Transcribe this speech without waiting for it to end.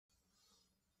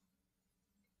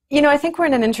You know, I think we're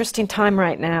in an interesting time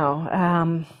right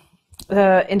now.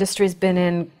 The industry's been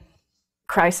in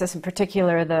crisis, in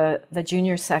particular the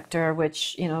junior sector,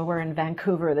 which, you know, we're in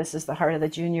Vancouver. This is the heart of the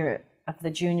junior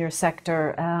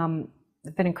sector.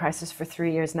 They've been in crisis for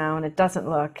 3 years now, and it doesn't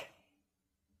look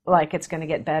like it's going to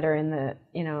get better in the,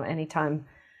 you know, anytime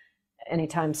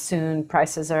soon.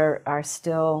 Prices are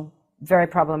still very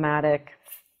problematic.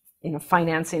 You know,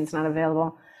 financing's not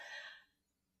available.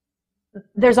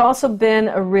 There's also been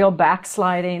a real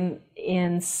backsliding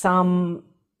in some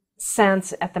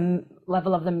sense at the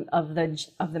level of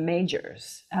the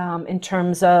majors, in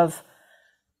terms of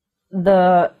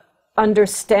the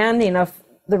understanding of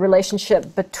the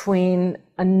relationship between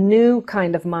a new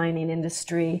kind of mining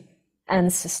industry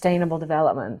and sustainable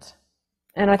development.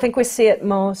 And I think we see it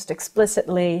most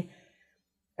explicitly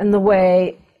in the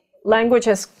way language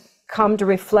has come to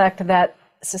reflect that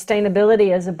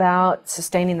sustainability is about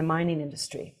sustaining the mining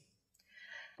industry.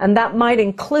 And that might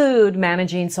include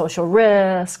managing social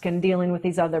risk and dealing with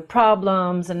these other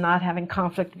problems and not having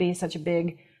conflict be such a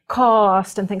big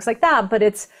cost and things like that. But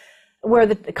it's where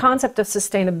the concept of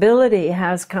sustainability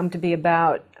has come to be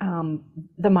about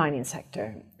the mining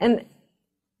sector. And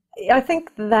I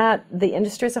think that the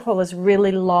industry as a whole has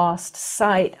really lost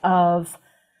sight of,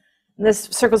 this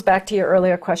circles back to your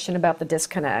earlier question about the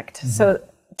disconnect. Mm-hmm. So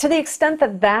to the extent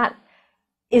that that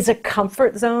is a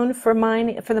comfort zone for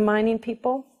the mining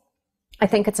people, I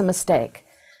think it's a mistake,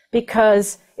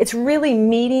 because it's really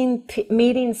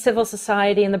meeting civil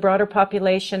society and the broader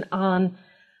population on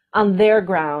their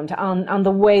ground, on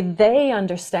the way they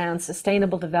understand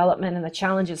sustainable development and the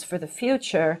challenges for the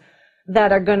future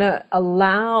that are going to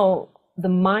allow the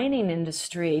mining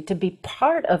industry to be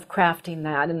part of crafting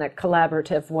that in that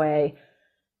collaborative way,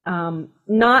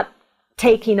 not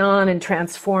taking on and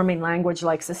transforming language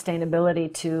like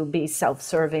sustainability to be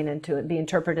self-serving and to be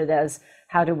interpreted as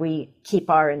how do we keep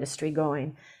our industry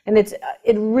going. And it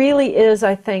really is,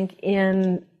 I think,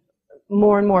 in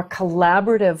more and more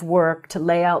collaborative work to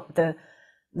lay out the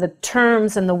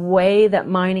terms and the way that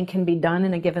mining can be done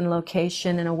in a given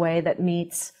location in a way that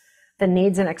meets the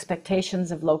needs and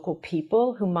expectations of local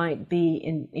people who might be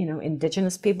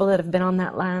indigenous people that have been on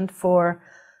that land for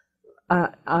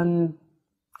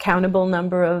uncountable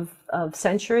number of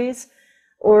centuries,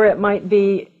 or it might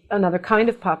be another kind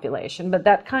of population. But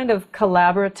that kind of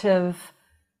collaborative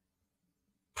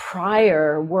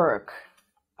prior work,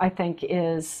 I think,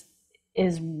 is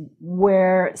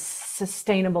where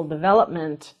sustainable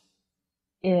development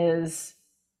is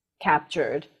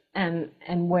captured, and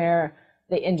where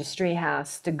the industry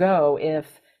has to go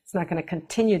if it's not going to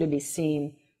continue to be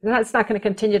seen. It's not going to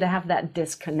continue to have that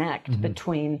disconnect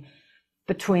between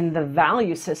the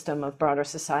value system of broader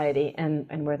society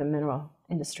and where the mineral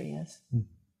industry is.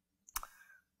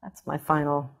 That's my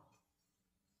final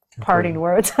parting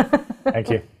words. Thank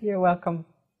you. You're welcome.